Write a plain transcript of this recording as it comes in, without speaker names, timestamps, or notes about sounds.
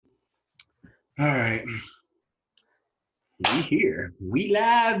All right. We here. We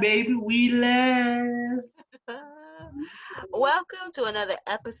live, baby. We live. Welcome to another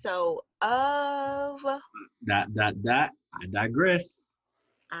episode of Dot. I digress.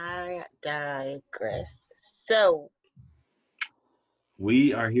 I Digress. So,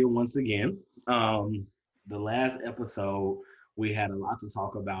 We are here once again. The last episode we had a lot to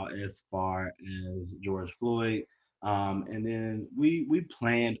talk about as far as George Floyd. And then we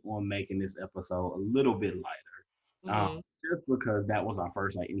planned on making this episode a little bit lighter. mhm, Just because that was our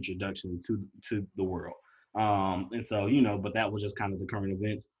first like introduction to the world. And so, but that was just kind of the current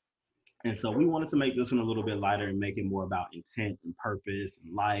events. And so we wanted to make this one a little bit lighter and make it more about intent and purpose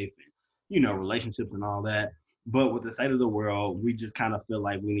and life and, relationships and all that. But with the state of the world, we just kind of feel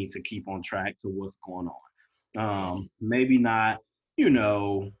like we need to keep on track to what's going on. yeah, Maybe not, you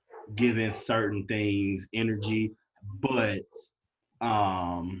know, giving certain things energy, but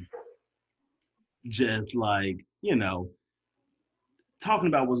um, just like, talking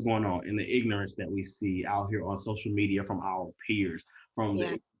about what's going on and the ignorance that we see out here on social media from our peers, from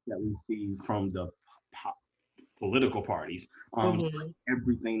yeah, the that we see from the po- political parties, mhm,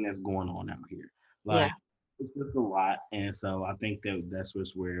 everything that's going on out here. yeah, Like it's just a lot, and so I think that that's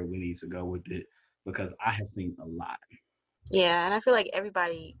just where we need to go with it because I have seen a lot. yeah. And I feel like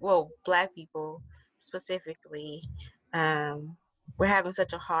everybody, well, Black people specifically, um, we're having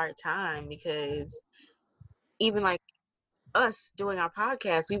such a hard time because even like us doing our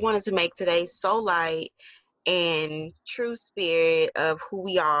podcast, we wanted to make today so light and true spirit of who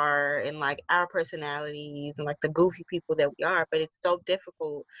we are and like our personalities and like the goofy people that we are. But it's so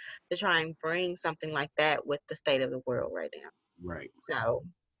difficult to try and bring something like that with the state of the world right now. Right. So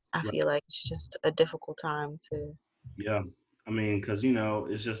I Right. feel like it's just a difficult time to, Yeah. I mean, because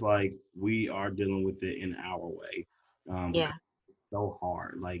it's just like we are dealing with it in our way, because yeah, it's so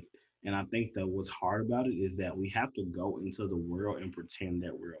hard. Like, and I think that what's hard about it is that we have to go into the world and pretend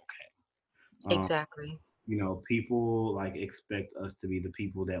that we're okay. Um, exactly. people like expect us to be the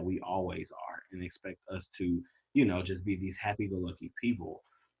people that we always are and expect us to, just be these happy go lucky people.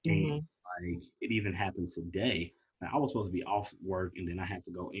 And Hmm. like it even happened today. Now, I was supposed to be off work and then I had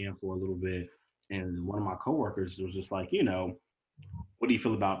to go in for a little bit. And one of my coworkers was just like, what do you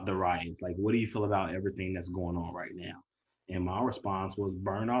feel about the riots? Like, what do you feel about everything that's going on right now? And my response was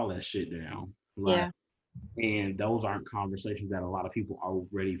burn all that shit down. Like, Yeah, and those aren't conversations that a lot of people are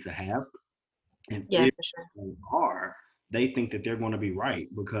ready to have. And yeah, if for sure. they are, they think that they're going to be right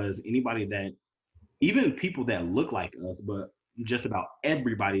because anybody that, even people that look like us, but just about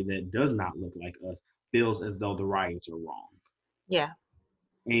everybody that does not look like us feels as though the riots are wrong. Yeah,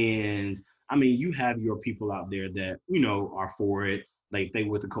 And I mean, you have your people out there that, are for it, like they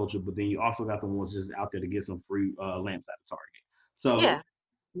with the culture, but then you also got the ones just out there to get some free lamps at the Target. So, yeah,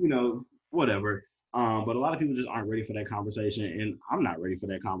 whatever. But a lot of people just aren't ready for that conversation, and I'm not ready for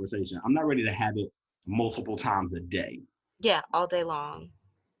that conversation. I'm not ready to have it multiple times a day. yeah, all day long.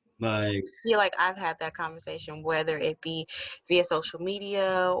 Like, Feel like I've had that conversation, whether it be via social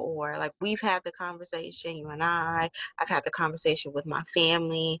media or like we've had the conversation, you and I. I've had the conversation with my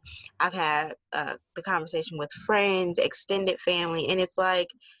family. I've had the conversation with friends, extended family, and it's like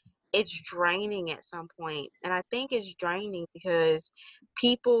it's draining at some point. And I think it's draining because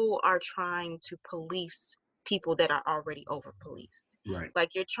people are trying to police people that are already over policed. right,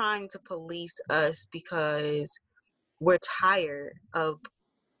 Like you're trying to police us because we're tired of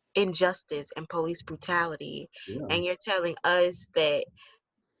injustice and police brutality, yeah, and you're telling us that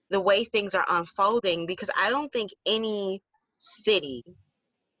the way things are unfolding, because I don't think any city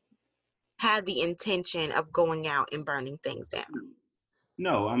had the intention of going out and burning things down.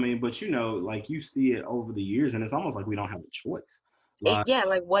 no, I mean, but like you see it over the years, and it's almost like we don't have a choice. Like, Yeah,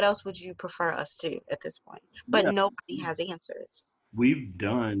 like what else would you prefer us to at this point? But yeah, nobody has answers. we've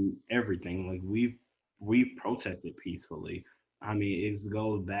done everything. Like we've protested peacefully. I mean, it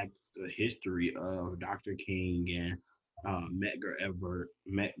goes back to the history of Dr. King and Medgar Evers,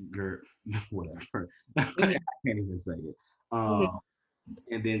 Medgar, whatever. I Hmm. can't even say it. Hmm.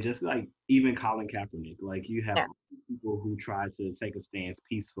 And then just like even Colin Kaepernick, like you have Yeah. people who try to take a stance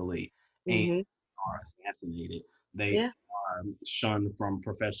peacefully and Hmm. are assassinated. They Yeah. are shunned from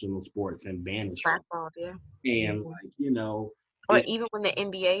professional sports and banished from. Blackballed. Yeah. And Hmm. like Or it even when the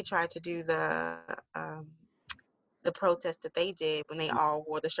NBA tried to do the protest that they did when they all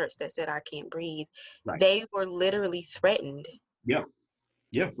wore the shirts that said "I can't breathe," right, they were literally threatened yeah,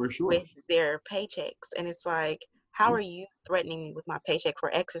 yeah, for sure. with their paychecks. And it's like, how Yeah, are you threatening me with my paycheck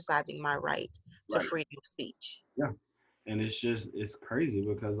for exercising my right to right. freedom of speech? Yeah. And it's crazy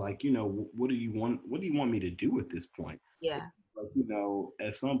because like, what do you want me to do at this point? It's Yeah. Like,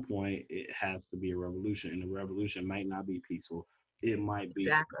 at some point it has to be a revolution, and the revolution might not be peaceful. It might be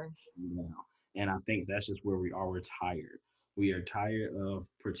Exactly. now. And I think that's just where we are. We're tired. We are tired of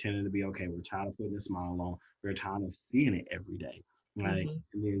pretending to be okay. We're tired of putting a smile on. We're tired of seeing it every day. Like, Hmm.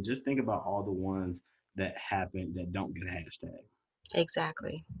 and then just think about all the ones that happen that don't get a hashtag.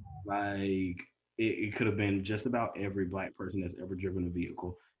 Exactly. Like, it could have been just about every black person that's ever driven a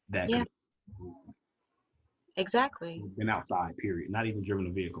vehicle that Yeah, could exactly. have been outside, period. Not even driven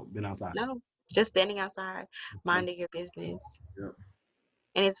a vehicle, been outside. No, just standing outside, minding your business. Yep.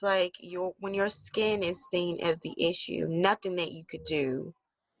 And it's like when your skin is seen as the issue, nothing that you could do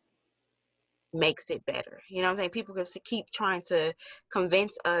makes it better. You know what I'm saying? People can keep trying to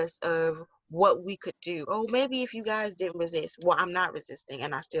convince us of what we could do. Oh, maybe if you guys didn't resist. Well, I'm not resisting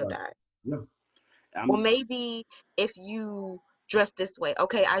and I still Right. died. Yeah. Well, I'm maybe if you dress this way.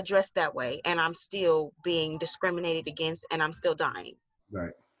 Okay, I dress that way and I'm still being discriminated against and I'm still dying.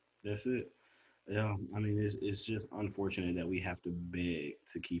 right. That's it. Yeah, I mean, it's just unfortunate that we have to beg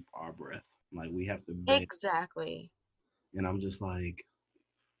to keep our breath. Like, we have to beg, Exactly. and I'm just like,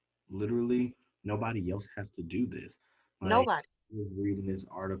 literally, nobody else has to do this. Like, Nobody. I was reading this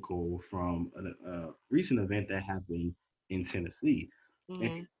article from a recent event that happened in Tennessee, and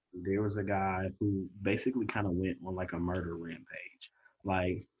Hmm. there was a guy who basically kind of went on like a murder rampage.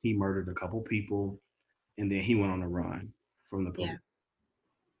 Like, he murdered a couple people, and then he went on a run from the Yeah. police.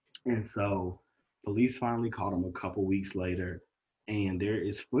 And so police finally caught him a couple weeks later, and there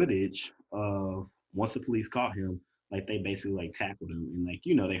is footage of once the police caught him, like they basically like tackled him and like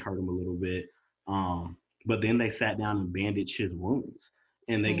they hurt him a little bit. But then they sat down and bandaged his wounds,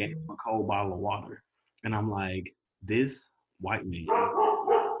 and they gave him Hmm. a cold bottle of water. And I'm like, this white man,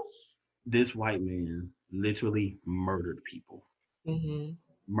 this white man literally murdered people, Hmm.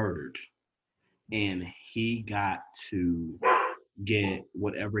 murdered, and he got to get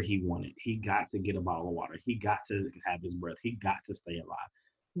whatever he wanted. He got to get a bottle of water. He got to have his breath. He got to stay alive.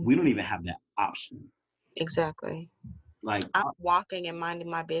 We don't Hmm. even have that option. Exactly. Like, I'm walking and minding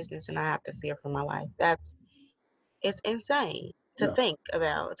my business and I have to fear for my life. It's insane to yeah, think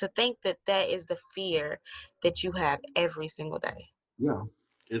about, to think that that is the fear that you have every single day. yeah,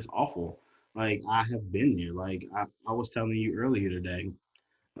 it's awful. Like, I have been there. Like, I was telling you earlier today,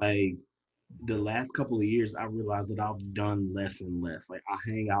 like, the last couple of years, I realized that I've done less and less. Like, I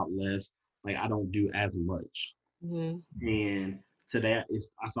hang out less. Like, I don't do as much. Hmm. And today,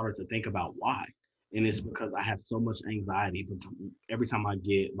 I started to think about why. And it's because I have so much anxiety every time I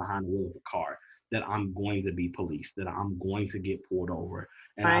get behind the wheel of a car that I'm going to be policed, that I'm going to get pulled over.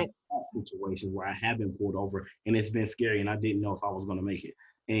 And I've Right? had situations where I have been pulled over and it's been scary and I didn't know if I was going to make it.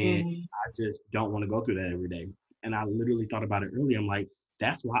 And Hmm. I just don't want to go through that every day. And I literally thought about it earlier. I'm like,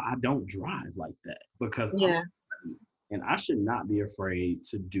 that's why I don't drive like that because I'm Yeah. afraid. And I should not be afraid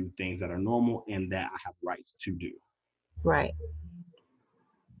to do things that are normal and that I have rights to do. Right.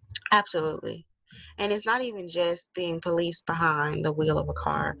 Absolutely. And it's not even just being policed behind the wheel of a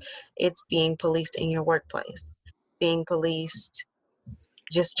car, it's being policed in your workplace, being policed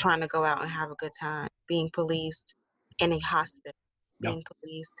just trying to go out and have a good time, being policed in a hospital, Yeah. being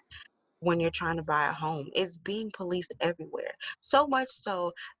policed when you're trying to buy a home. It's being policed everywhere. So much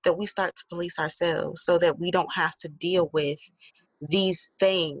so that we start to police ourselves so that we don't have to deal with these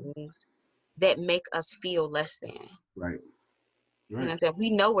things that make us feel less than. Right. You know what Right. I'm saying? We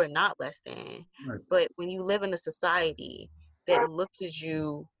know we're not less than, Right. but when you live in a society that looks at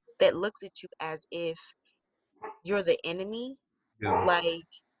you, that looks at you as if you're the enemy, Yeah. like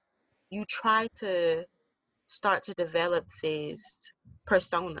you try to start to develop this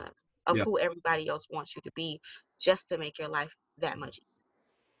persona of Yeah. who everybody else wants you to be just to make your life that much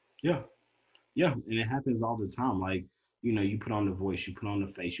Yeah. Yeah. And it happens all the time. Like, you put on the voice, you put on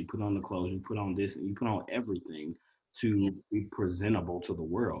the face, you put on the clothes, you put on this, and you put on everything easier. to be presentable to the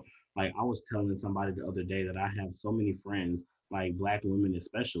world. Like, I was telling somebody the other day that I have so many friends, like black women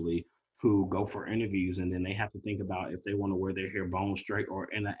especially, who go for interviews and then they have to think about if they want to wear their hair bone straight or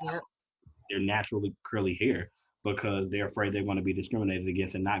in Yep, their naturally curly hair because they're afraid they're going to be discriminated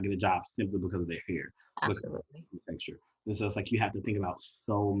against and not get a job simply because of their hair, because of absolutely. the texture. And so it's like you have to think about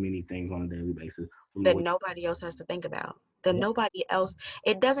so many things on a daily basis. From the That way, nobody else has to think about. That yeah, nobody else,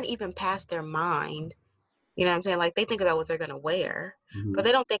 it doesn't even pass their mind. You know what I'm saying? Like they think about what they're gonna wear, but hmm,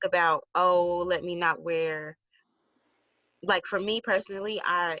 they don't think about, oh, let me not wear. Like for me personally,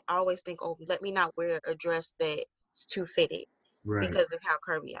 I always think, oh, let me not wear a dress that's too fitted right, because of how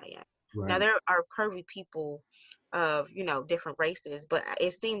curvy I am. Now right, there are curvy people of different races, but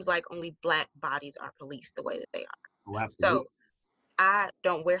it seems like only black bodies are policed the way that they are. oh, So absolutely, I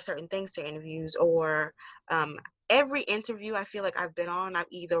don't wear certain things to interviews, or um, every interview I feel like I've been on, I've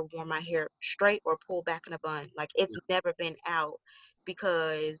either worn my hair straight or pulled back in a bun. Like it's never been out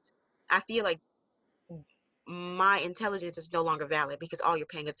because I feel like my intelligence is no longer valid because all you're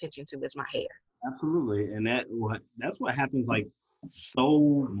paying attention to is my hair. Absolutely, and that's what happens like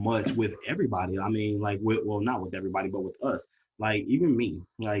so much with everybody. I mean, like well, not with everybody, but with us. Like even me.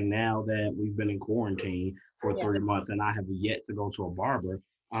 Like now that we've been in quarantine for Yeah. 3 months, and I have yet to go to a barber.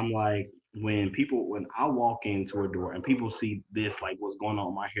 I'm like, when I walk into a door and people see this, like what's going on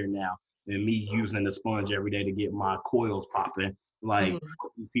with my hair now, and me using the sponge every day to get my coils popping, like Hmm.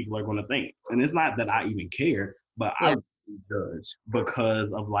 what these people are going to think. And it's not that I even care, but I Yeah. judge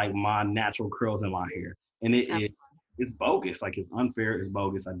because of like my natural curls in my hair, and Absolutely. it's bogus. Like it's unfair. It's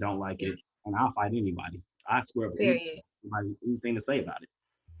bogus. I don't like Yeah. it, and I'll fight anybody. I swear up Period. anything to say about it.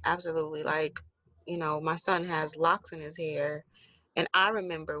 Absolutely. Like, my son has locks in his hair. And I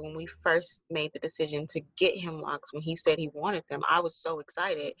remember when we first made the decision to get him locks, when he said he wanted them, I was so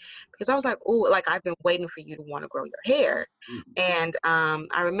excited because I was like, oh, like I've been waiting for you to want to grow your hair. Mm. And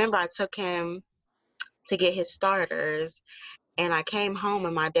I remember I took him to get his starters, and I came home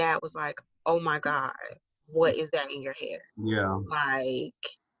and my dad was like, oh my God, what is that in your hair? Yeah, Like,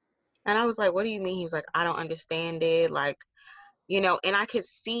 and I was like, what do you mean? He was like, I don't understand it. Like, and I could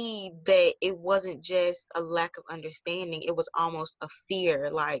see that it wasn't just a lack of understanding. It was almost a fear.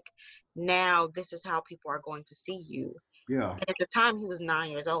 Like, now this is how people are going to see you. yeah, And at the time, he was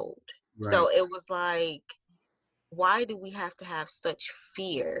 9 years old. right. So it was like, why do we have to have such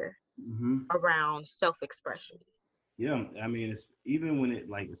fear Hmm. around self-expression? Yeah, I mean, it's even when it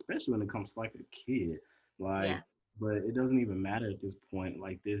like, especially when it comes to like a kid, like, Yeah. but it doesn't even matter at this point,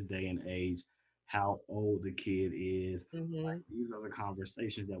 like this day and age, how old the kid is. Like Mhm. these are the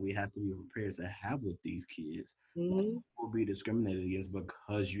conversations that we have to be prepared to have with these kids. Like, Mhm. you will be discriminated against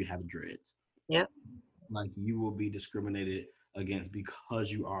because you have dreads. Yep. Like you will be discriminated against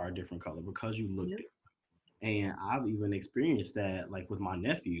because you are a different color, because you look Yep. different. And I've even experienced that like with my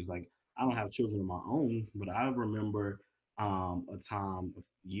nephews. Like I don't have children of my own, but I remember a time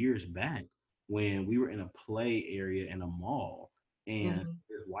years back when we were in a play area in a mall, and Mhm.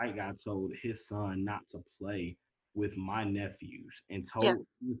 this white guy told his son not to play with my nephews and Yeah. told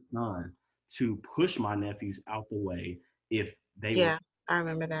his son to push my nephews out the way if they were. Yeah. I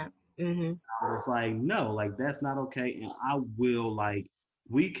remember that. Mhm. I was like, no, like that's not okay, and I will like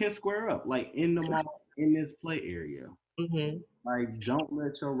we can square up like in the mall in this play area. Mhm. Like, don't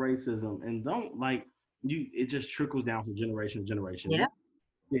let your racism and don't like you. It just trickles down from generation to generation. Yeah.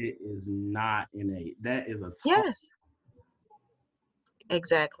 That it is not innate. That is a taught. Yes.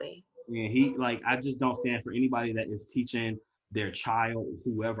 Exactly. And he like I just don't stand for anybody that is teaching their child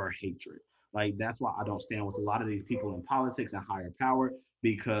whoever hatred. Like that's why I don't stand with a lot of these people in politics and higher power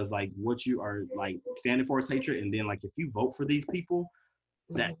because like what you are like standing for is hatred, and then like if you vote for these people,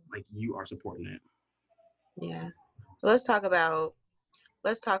 that Mhm. like you are supporting it. Yeah. Let's talk about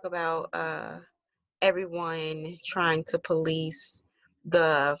let's talk about everyone trying to police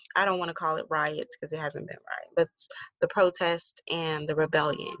the, I don't want to call it riots because it hasn't been riot, but the protest and the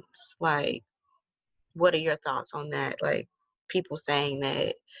rebellions. Like, what are your thoughts on that? Like, people saying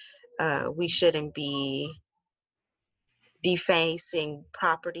that we shouldn't be defacing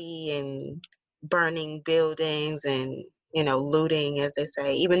property and burning buildings and, looting, as they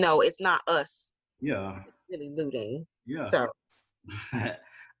say, even though it's not us Yeah, really looting. yeah. So,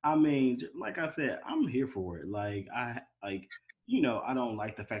 I mean, like I said, I'm here for it. Like I don't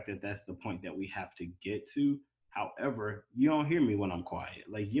like the fact that that's the point that we have to get to. However, you don't hear me when I'm quiet.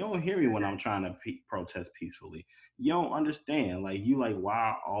 Like you don't hear me when I'm trying to protest peacefully. You don't understand. Like you like why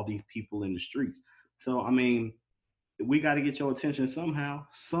are all these people in the streets? So I mean, we got to get your attention somehow,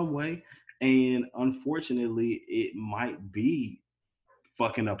 some way. And unfortunately, it might be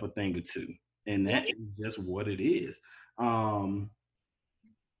fucking up a thing or two, and yeah. that is just what it is. Um,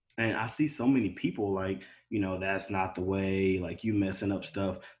 and I see so many people like, that's not the way, like you messing up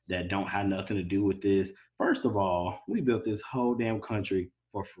stuff that don't have nothing to do with this. First of all, we built this whole damn country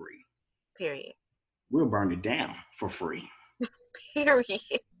for free. Period. We'll burn it down for free. Period.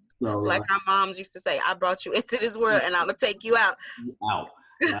 So Like like our moms used to say, I brought you into this world and I'm gonna take you out. out.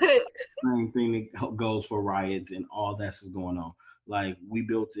 Like same thing that goes for riots and all that's going on. Like we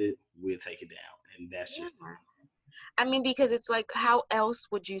built it, we'll take it down. And that's Yeah. just I mean, because it's like, how else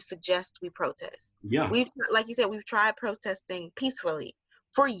would you suggest we protest? yeah. Like you said, we've tried protesting peacefully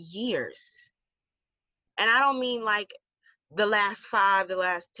for years. And I don't mean like the last 5, the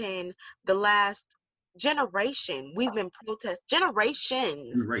last 10, the last generation. We've been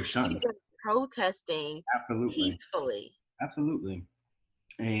generations. We've Generations. been protesting Absolutely. peacefully. Absolutely.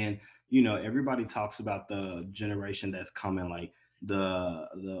 And everybody talks about the generation that's coming, like the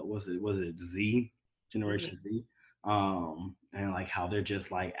was it Z, Mhm. Generation Z, and like how they're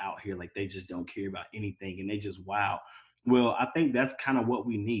just like out here, like they just don't care about anything, and they just wow. Well, I think that's kind of what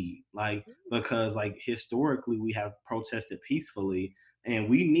we need, like because like historically we have protested peacefully, and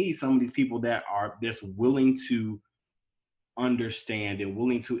we need some of these people that are just willing to understand and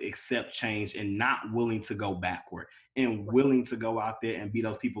willing to accept change and not willing to go backward and willing to go out there and be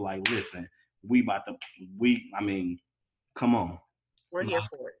those people like, listen, we about to, I mean, come on. We're here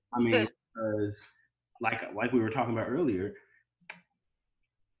for I mean, it. because like we were talking about earlier,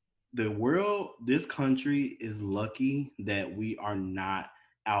 the world, this country is lucky that we are not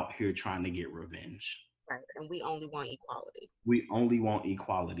out here trying to get revenge. Right. And we only want equality. We only want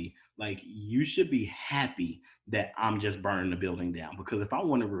equality. Like you should be happy that I'm just burning the building down because if I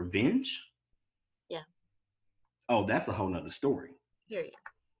wanted revenge, Yeah. oh, that's a whole nother story. Period.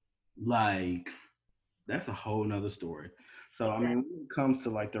 Like that's a whole nother story. So I mean, Exactly. when it comes to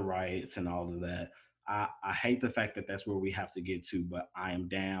like the riots and all of that, I hate the fact that that's where we have to get to. But I am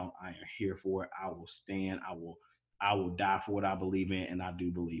down. I am here for it. I will stand. I will die for what I believe in, and I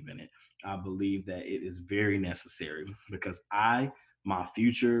do believe in it. I believe that it is very necessary because my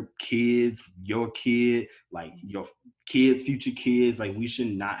future kids, your kid, like your kids, future kids, like we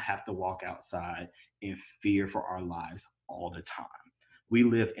should not have to walk outside in fear for our lives all the time. We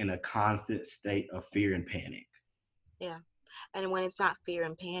live in a constant state of fear and panic. Yeah. And when it's not fear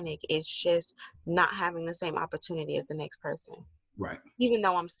and panic, it's just not having the same opportunity as the next person. Right. Even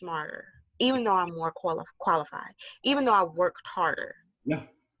though I'm smarter, even though I'm more qualified, even though I worked harder, Yeah.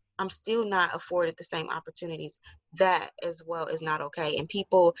 I'm still not afforded the same opportunities. That as well is not okay. And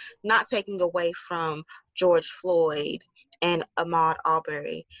people not taking away from George Floyd and Ahmaud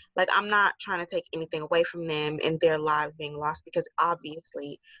Arbery. Like, I'm not trying to take anything away from them and their lives being lost because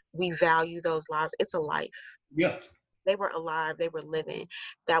obviously we value those lives. It's a life. Yeah. They were alive, they were living.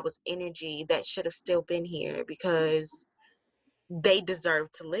 That was energy that should have still been here because they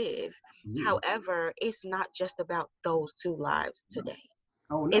deserve to live. Absolutely. However, it's not just about those two lives No. today.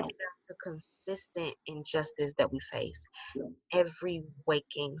 Oh It's no. about the consistent injustice that we face Yeah. every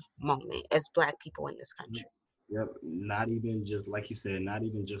waking moment as Black people in this country. Yep. Not even just like you said, not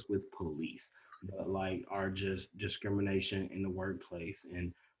even just with police, but like our just discrimination in the workplace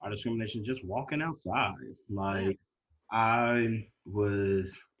and our discrimination just walking outside. Yeah. Like I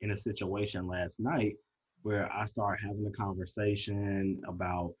was in a situation last night where I started having a conversation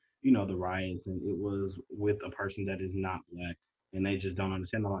about, the riots, and it was with a person that is not black, and they just don't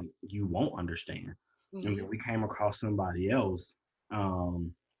understand. I'm like, you won't understand. And Hmm. then we came across somebody else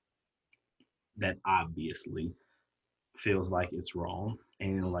um, that obviously feels like it's wrong,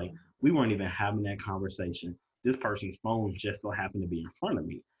 and like Hmm. we weren't even having that conversation. This person's phone just so happened to be in front of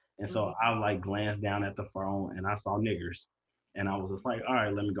me, and so Hmm. I like glanced down at the phone and I saw niggers, and I was just like, all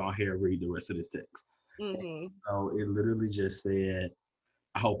right, let me go ahead and read the rest of this text. Hmm. So it literally just said,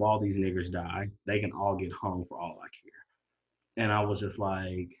 I hope all these niggers die. They can all get hung for all I care. And I was just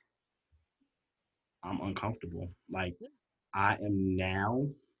like, I'm uncomfortable. Like I am now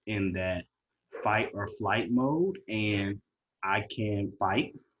in that fight or flight mode, and I can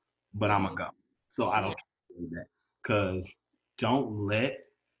fight, but I'm Hmm. gonna go. So I Yeah. don't care that because don't let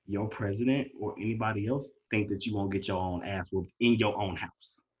your president or anybody else think that you won't get your own ass whooped in your own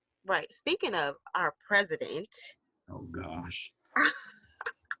house. Right. Speaking of our president, Oh gosh.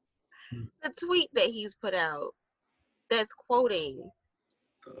 the tweet that he's put out that's quoting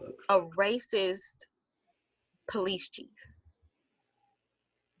Thugs. a racist police chief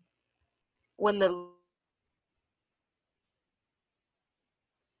when the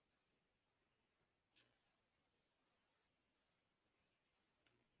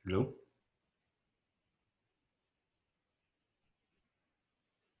Hello?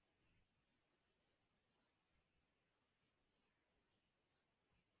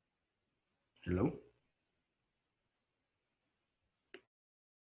 Hello?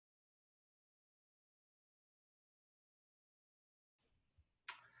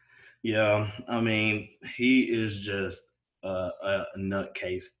 Yeah, I mean, he is just a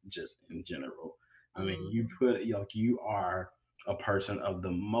nutcase just in general. I mean, you Mhm. put like you are a person of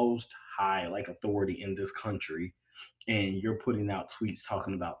the most high like authority in this country, and you're putting out tweets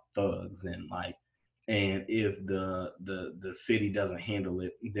talking about thugs and like, and if the city doesn't handle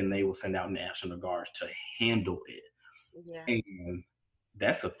it, then they will send out National Guards to handle it, Yeah, and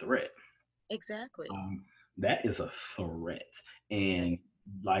that's a threat. exactly. Um, that is a threat. Yeah, And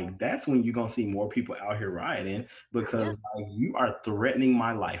like that's when you're gonna see more people out here rioting yeah, because like you are threatening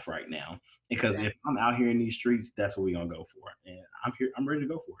my life right now. Because if exactly. I'm out here in these streets, that's what we're gonna go for. And I'm here, I'm ready to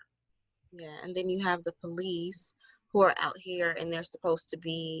go for it. Yeah, and then you have the police who are out here and they're supposed to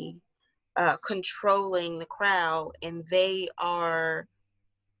be controlling the crowd, and they are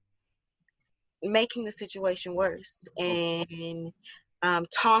making the situation worse and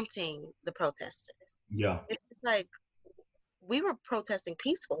taunting the protesters. Yeah. It's like we were protesting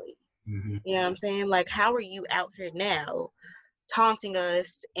peacefully. Hmm. You know what I'm saying? Like, how are you out here now taunting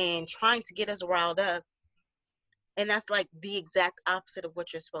us and trying to get us riled up? And that's like the exact opposite of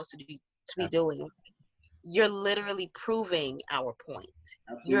what you're supposed to be doing. You're literally proving our point.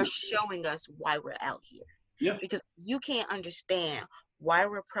 You're Absolutely. showing us why we're out here. Yeah. Because you can't understand why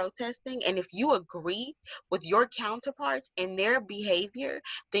we're protesting. And if you agree with your counterparts and their behavior,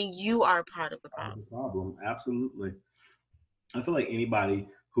 then you are part of the Part of problem. the problem. Absolutely. I feel like anybody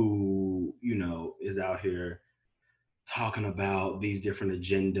who, is out here talking about these different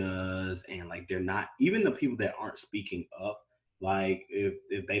agendas and like they're not even the people that aren't speaking up, like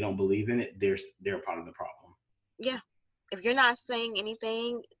if they don't believe in it, they're part of the problem. Yeah. If you're not saying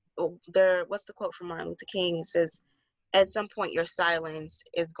anything, there, what's the quote from Martin Luther King? It says, at some point your silence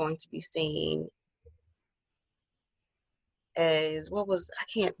is going to be seen as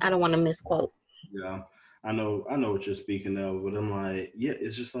I don't want to misquote. Yeah. I know what you're speaking of, but I'm like, yeah,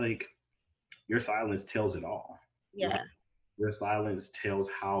 it's just like your silence tells it all. Like Yeah. your silence tells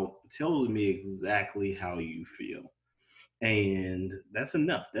me exactly how you feel. And that's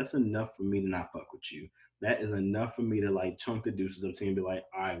enough. That's enough for me to not fuck with you. That is enough for me to like chunk the deuces up to you and be like,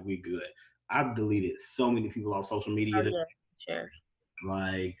 all right, we good. I've deleted so many people off social Oh media, yeah, sure.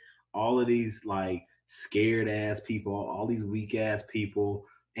 like all of these like scared ass people, all these weak ass people,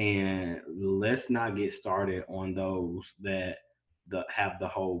 and let's not get started on those that have the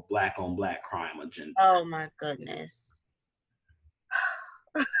whole black on black crime agenda. Oh my goodness.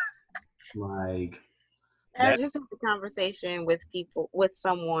 Like I that. just had a conversation with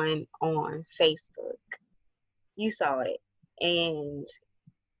someone on Facebook. You saw it. And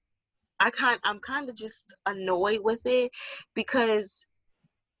I'm kind of just annoyed with it because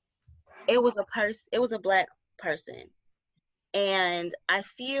it was a black person. And I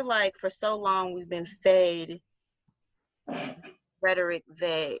feel like for so long we've been fed rhetoric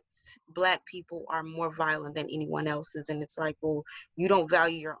that black people are more violent than anyone else's, and it's like, well, you don't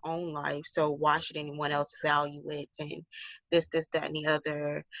value your own life, so why should anyone else value it? And this that and the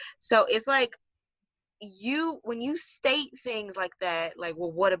other. So it's like, when you state things like that, like,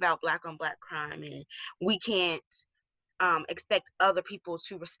 well, what about black on black crime, and we can't expect other people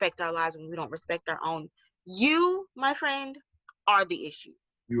to respect our lives when we don't respect our own. You, my friend, are the issue.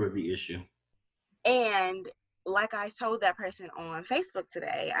 You are the issue. And like I told that person on Facebook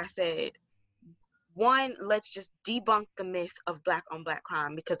today, I said, one, let's just debunk the myth of black on black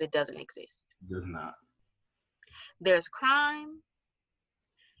crime because it doesn't exist. Does not. There's crime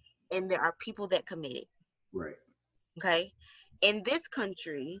and there are people that commit it. Right. Okay. In this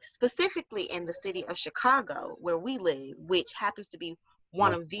country, specifically in the city of Chicago, where we live, which happens to be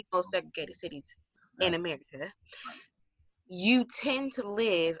one of the most segregated cities in America, you tend to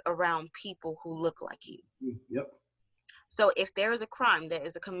live around people who look like you. Yep. So if there is a crime that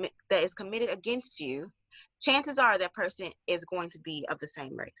is committed against you, chances are that person is going to be of the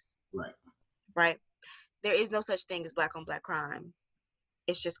same race. Right. Right? There is no such thing as black on black crime.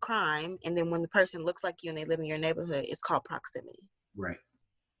 It's just crime. And then when the person looks like you and they live in your neighborhood, it's called proximity. Right.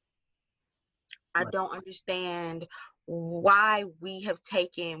 I don't understand why we have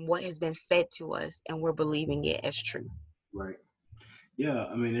taken what has been fed to us and we're believing it as truth. Right. Yeah,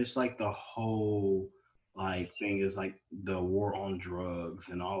 I mean, it's like the whole like thing is like the war on drugs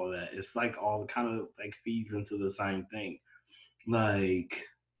and all of that. It's like all kind of like feeds into the same thing. Like,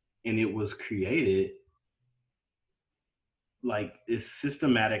 and it was created like it's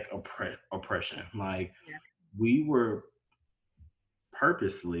systematic oppression. Like Yeah. we were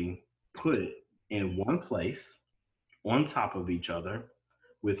purposely put in one place on top of each other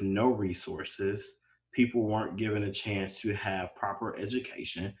with no resources. People weren't given a chance to have proper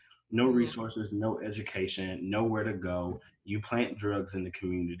education. No resources, no education, nowhere to go. You plant drugs in the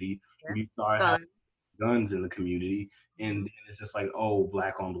community. Yeah. You start having guns in the community, and then it's just like, oh,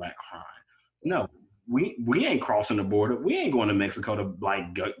 black on black crime. No, we ain't crossing the border. We ain't going to Mexico to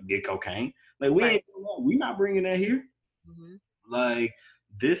like get cocaine. Like we not bringing that here. Mm-hmm. Like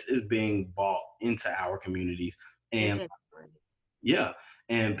this is being bought into our communities, and yeah,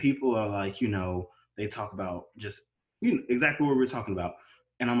 and people are like, they talk about just exactly what we're talking about,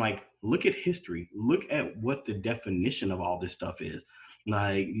 and I'm like, look at history, look at what the definition of all this stuff is.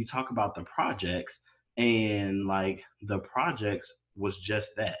 Like you talk about the projects, and like the projects was just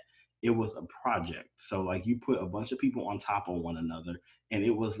that. it was a project. So like you put a bunch of people on top of one another, and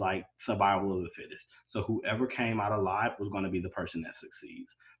it was like survival of the fittest. So whoever came out alive was going to be the person that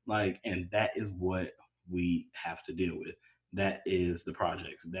succeeds. Like, and that is what we have to deal with. That is the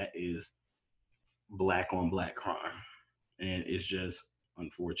projects. That is black on black crime, and it's just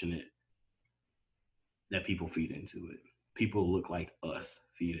unfortunate that people feed into it. People look like us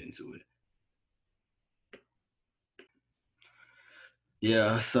feed into it.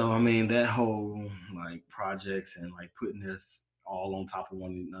 Yeah, so I mean that whole like projects and like putting this all on top of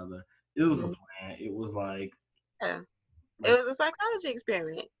one another, it was a Mhm. plan. It was Yeah. It like was a psychology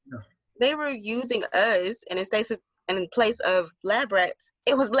experiment. yeah, They were using us, and in place of lab rats,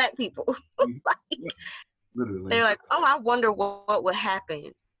 it was black people. yeah, literally. They're like, oh, I wonder what would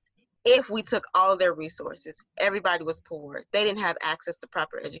happen if we took all their resources. Everybody was poor. They didn't have access to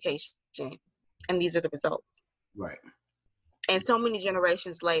proper education. And these are the results. Right, And so many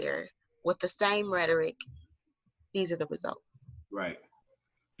generations later, with the same rhetoric, these are the results. right.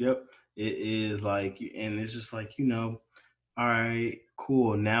 Yep. It is like, and it's just like, all right,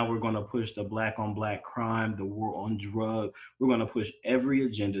 cool. Now we're going to push the black on black crime, the war on drug. We're going to push every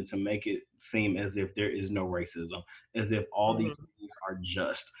agenda to make it seem as if there is no racism, as if all these Mm-hmm. things are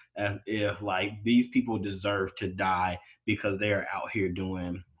just, as if like these people deserve to die because they are out here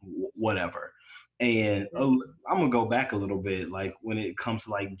doing whatever. And I'm going to go back a little bit, like when it comes to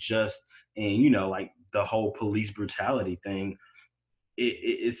like just, and like the whole police brutality thing,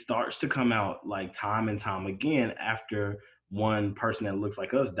 it starts to come out like time and time again after one person that looks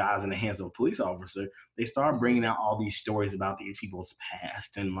like us dies in the hands of a police officer. They start bringing out all these stories about these people's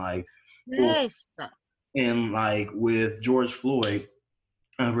past and like, or Yes. and like with George Floyd,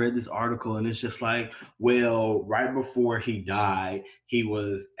 I read this article and it's just like, well, right before he died, he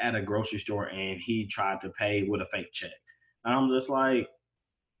was at a grocery store and he tried to pay with a fake check. And I'm just like,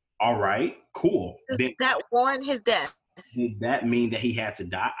 all right, cool. Then That warrant his death. did that mean that he had to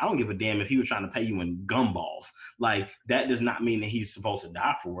die? I don't give a damn if he was trying to pay you in gumballs. Like that does not mean that he's supposed to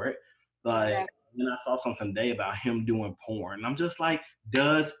die for it. Like Exactly. then I saw something today about him doing porn. I'm just like,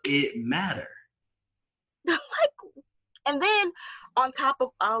 does it matter? Like, and then on top of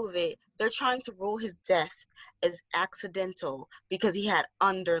all of it, they're trying to rule his death as accidental because he had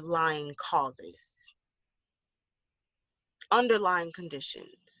underlying causes, underlying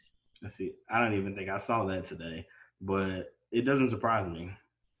conditions. Let's see. I don't even think I saw that today, but it doesn't surprise me.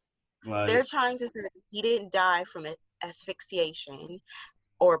 They're Like, trying to say that he didn't die from asphyxiation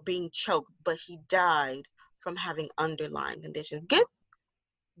or being choked, but he died from having underlying conditions. Get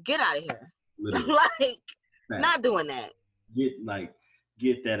out of here. literally, Like, fact. not doing that. Get like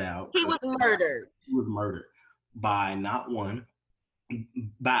get that out He because was murdered. he was murdered by not one,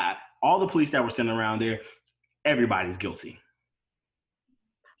 by all the police that were sitting around there. Everybody's guilty.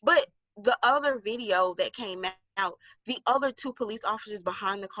 But the other video that came out, the other two police officers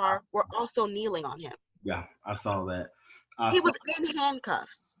behind the car were also kneeling on him. Yeah, I saw that. I He saw, was in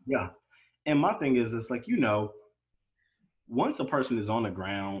handcuffs. yeah. And my thing is, it's like, once a person is on the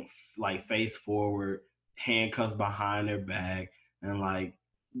ground, like face forward, handcuffs behind their back, and like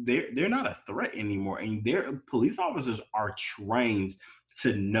they're not a threat anymore. And their police officers are trained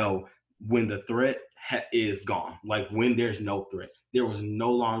to know when the threat is gone. Like when there's no threat, there was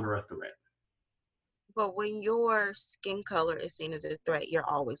no longer a threat. But when your skin color is seen as a threat, you're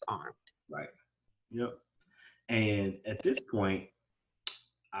always armed. Right. Yep. And at this point,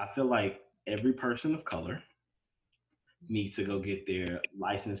 I feel like every person of color need to go get their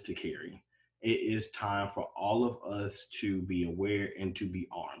license to carry. It is time for all of us to be aware and to be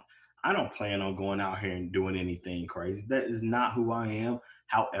armed. I don't plan on going out here and doing anything crazy. That is not who I am.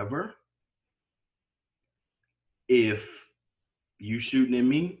 However, if you shooting at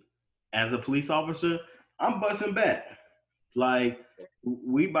me as a police officer, I'm busting back. Like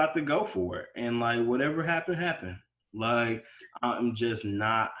we about to go for it, and like whatever happened, happened. Like I'm just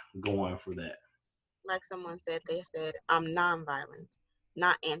not going for that. Like someone said, they said, I'm nonviolent,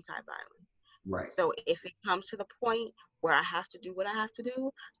 not anti-violent. Right. So if it comes to the point where I have to do what I have to do,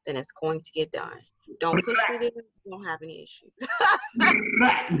 then it's going to get done. Don't push me there. You don't have any issues.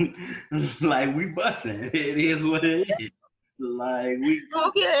 Like we busting. It is what it is. Like we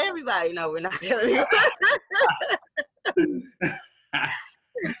Don't kill everybody. No, we're not killing you.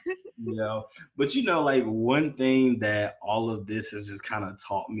 but like one thing that all of this has just kind of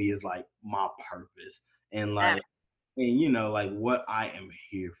taught me is like my purpose and like like what I am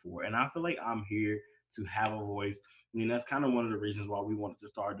here for. And I feel like I'm here to have a voice. I mean, that's kind of one of the reasons why we wanted to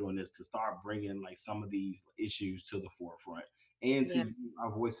start doing this, to start bringing like some of these issues to the forefront. and to Yeah. use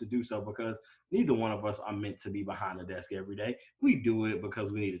our voice to do so, because neither one of us are meant to be behind the desk every day. We do it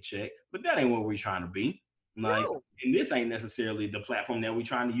because we need a check, but that ain't what we're trying to be. Like, No. and this ain't necessarily the platform that we're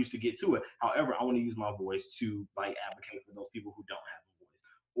trying to use to get to it. However, I want to use my voice to like advocate for those people who don't have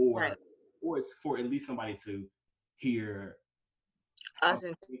a voice, Right. or it's for at least somebody to hear how Us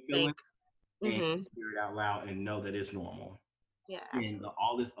and they're feeling think. and Mm-hmm. hear it out loud and know that it's normal. Yeah, And absolutely.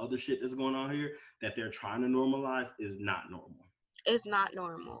 all this other shit that's going on here that they're trying to normalize is not normal. It's not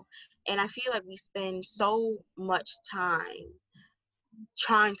normal. And I feel like we spend so much time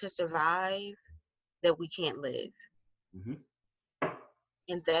trying to survive that we can't live. Hmm.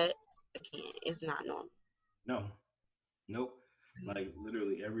 And that, again, is not normal. No, nope. Like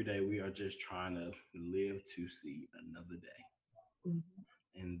literally every day we are just trying to live to see another day. Mhm.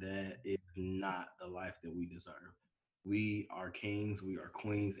 And that is not the life that we deserve. We are kings, we are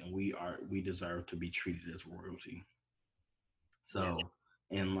queens, and we deserve to be treated as royalty. Yeah. So,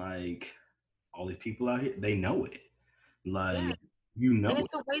 and like all these people out here, they know it. Yeah. Like you And know it's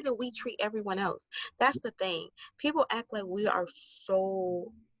the way that we treat everyone else. That's the thing. People act like we are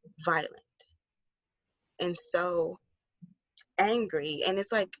so violent and so angry. And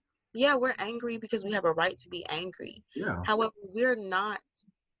it's like, yeah, we're angry because we have a right to be angry. it. Yeah. However, we're not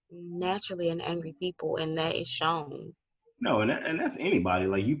naturally an angry people, and that is shown. No, and that's anybody.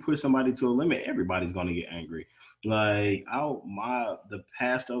 Like you push somebody to a limit, everybody's gonna get angry. Like the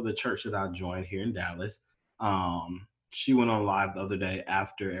pastor of the church that I joined here in Dallas, she went on live the other day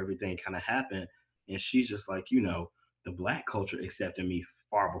after everything kind of happened, and she's just like, the black culture accepted me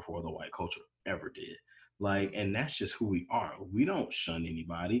far before the white culture ever did. Like, and that's just who we are. We don't shun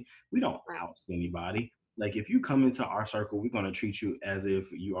anybody. We don't Right. oust anybody. Like, if you come into our circle, we're gonna treat you as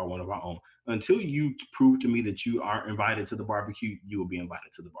if you are one of our own. Until you prove to me that you aren't invited to the barbecue, you will be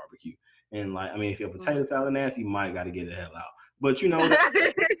invited to the barbecue. And like, I mean, if you're potato salad nasty, you might got to get the hell out. But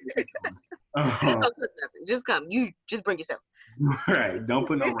that, Don't cook nothing. Just come. You just bring yourself. right? Don't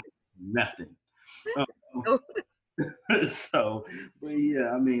put no nothing. Um, so, but yeah,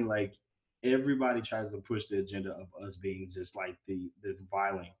 I mean, like everybody tries to push the agenda of us being just like this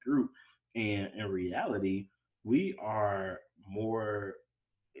violent group, and in reality, we are more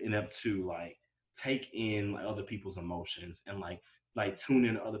inept to like take in like other people's emotions and like tune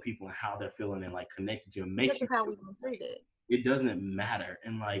in to other people and how they're feeling and like connect to you and Because make of you how feel we've been treated. it doesn't matter.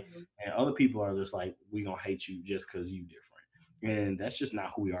 And like, Mhm. and other people are just like, we gonna hate you just because you different, and that's just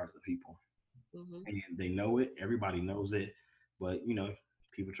not who we are as a people. Mhm. And they know it, everybody knows it, but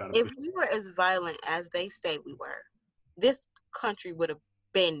people try to If push we were as violent as they say we were, this country would have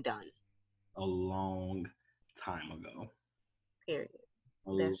been done. a long time ago. Period. A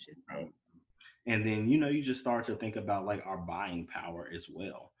long That's just time it. ago. And then you just start to think about like our buying power as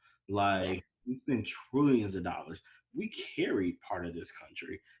well. Yeah. Like we spend trillions of dollars. We carry part of this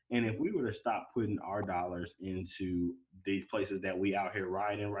country, and if Mhm. we were to stop putting our dollars into these places that we out here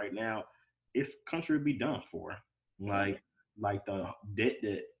riding right now, this country would be done for. Yeah. Like the debt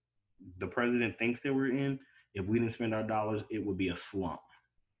that the president thinks that we're in, if we didn't spend our dollars, it would be a slump.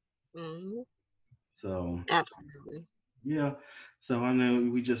 Mhm. So Absolutely. yeah, so I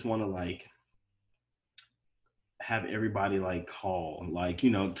know we just want to like have everybody like call like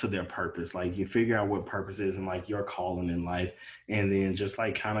to their purpose, like you figure out what purpose is and like your calling in life, and then just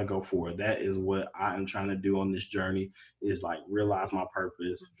like kind of go for it. That is what I am trying to do on this journey, is like realize my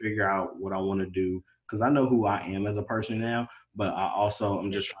purpose, figure out what I want to do, because I know who I am as a person now, but I also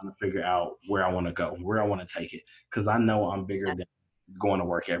am just trying to figure out where I want to go, where I want to take it, because I know I'm bigger Yeah. than going to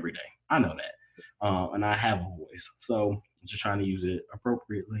work every day. I know that, and I have a voice, so I'm just trying to use it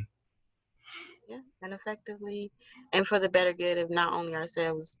appropriately. Yeah. And effectively, and for the better good of not only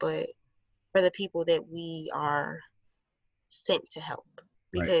ourselves, but for the people that we are sent to help.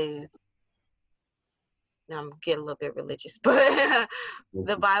 Right. Because now I'm getting a little bit religious, but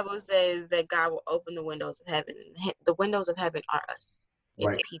the Bible says that God will open the windows of heaven. The windows of heaven are us. It's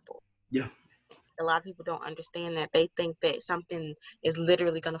Right. people. Yeah. A lot of people don't understand that. They think that something is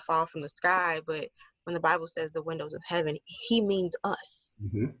literally going to fall from the sky, but when the Bible says the windows of heaven, he means us.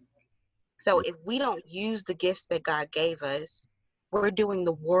 Hmm. So if we don't use the gifts that God gave us, we're doing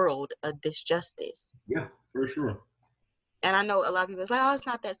the world a disjustice. Yeah, for sure. And I know a lot of people is like, oh, it's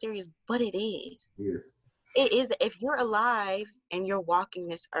not that serious, but it is. Yes. It is. If you're alive and you're walking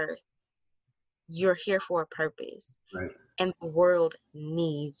this earth, you're here for a purpose, Right. and the world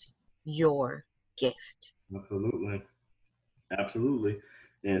needs your gift. Absolutely. Absolutely.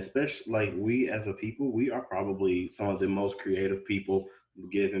 And especially like we as a people, we are probably some of the most creative people,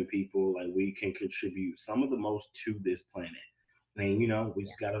 giving people. Like we can contribute some of the most to this planet. And we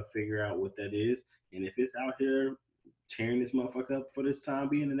just gotta figure out what that is. And if it's out here tearing this motherfucker up for this time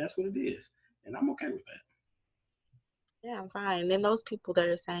being, and that's what it is. And I'm okay with that. Yeah, I'm fine. Then those people that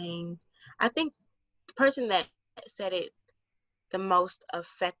are saying, I think the person that said it the most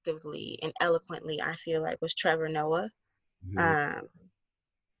effectively and eloquently, I feel like, was Trevor Noah. Mhm. Um,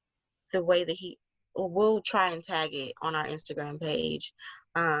 the way that we'll try and tag it on our Instagram page.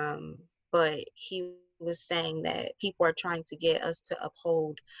 But he was saying that people are trying to get us to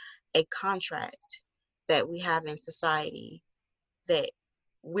uphold a contract that we have in society, that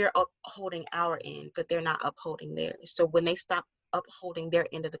we're upholding our end, but they're not upholding theirs. So when they stop upholding their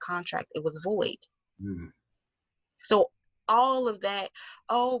end of the contract, it was void. Mhm. So all of that,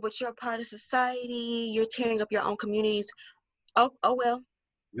 oh, but you're a part of society, you're tearing up your own communities. Oh well,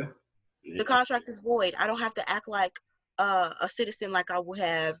 Yeah. the Yeah. contract is void. I don't have to act like a citizen like I would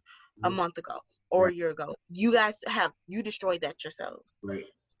have a Mhm. month ago or Right. a year ago. You guys you destroyed that yourselves. Right.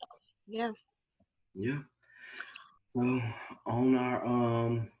 Yeah. Yeah. So on our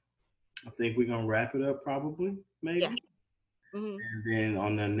I think we're gonna wrap it up probably, Yeah. maybe. Hmm. And then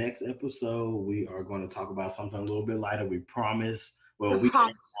on the next episode, we are going to talk about something a little bit lighter. We promise. Well, we can't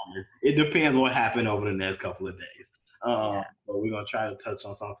Promise. promise. It depends what happened over the next couple of days. Yeah. But we're going to try to touch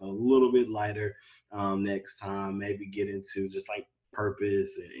on something a little bit lighter next time. Maybe get into just like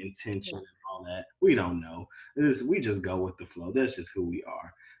purpose and intention Yeah. and all that. We don't know. We just go with the flow. That's just who we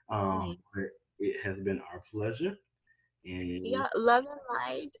are. Yeah. But it has been our pleasure. And Yeah. Love and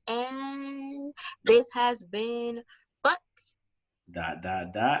light. And this has been but dot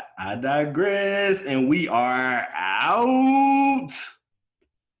dot dot. I digress, and we are out.